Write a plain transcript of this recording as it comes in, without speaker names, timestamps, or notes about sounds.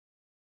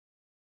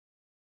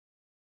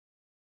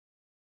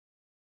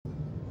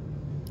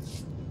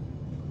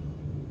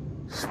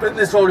Spin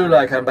this all you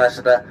like,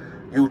 Ambassador.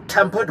 You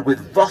tampered with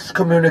Voss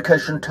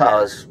communication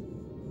towers.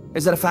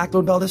 Is that a fact,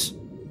 Lord Beldis?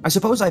 I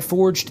suppose I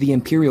forged the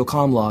Imperial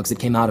comm logs that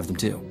came out of them,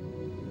 too.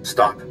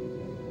 Stop.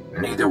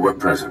 Neither were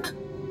present.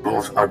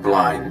 Both are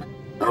blind.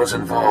 Those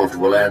involved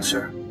will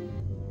answer.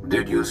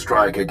 Did you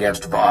strike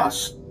against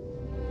Voss?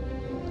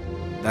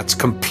 That's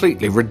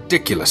completely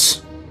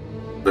ridiculous.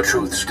 The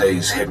truth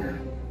stays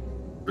hidden.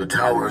 The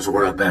towers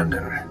were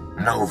abandoned.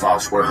 No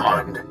Voss were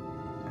harmed.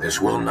 This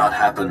will not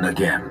happen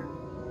again.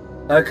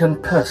 I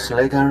can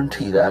personally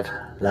guarantee that,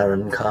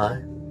 Laren Kai.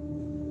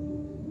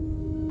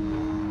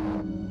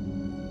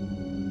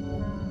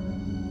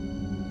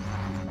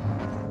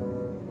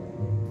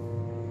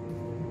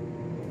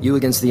 You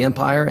against the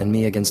Empire, and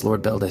me against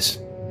Lord Beldis.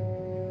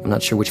 I'm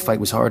not sure which fight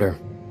was harder.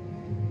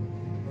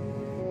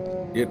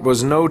 It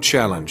was no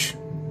challenge.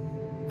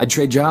 I'd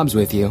trade jobs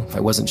with you if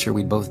I wasn't sure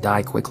we'd both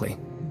die quickly.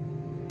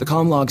 The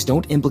comm logs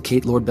don't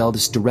implicate Lord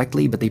Beldis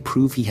directly, but they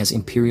prove he has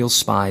Imperial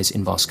spies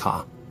in Voss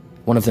Ka.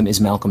 One of them is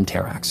Malcolm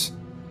Terrax.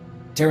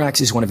 Terrax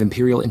is one of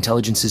Imperial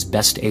Intelligence's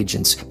best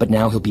agents, but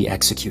now he'll be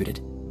executed.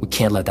 We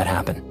can't let that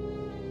happen.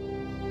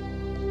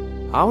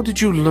 How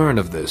did you learn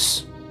of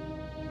this?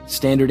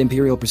 Standard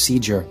Imperial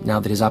procedure, now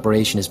that his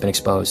operation has been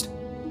exposed.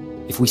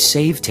 If we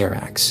save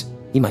Terrax,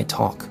 he might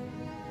talk.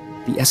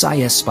 The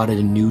SIS spotted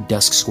a new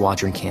Dusk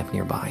Squadron camp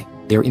nearby.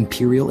 They're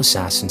Imperial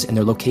assassins, and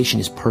their location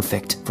is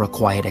perfect for a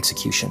quiet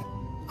execution.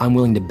 I'm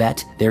willing to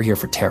bet they're here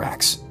for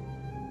Terrax.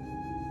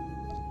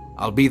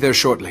 I'll be there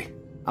shortly.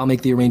 I'll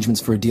make the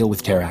arrangements for a deal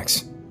with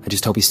Terrax. I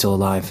just hope he's still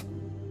alive.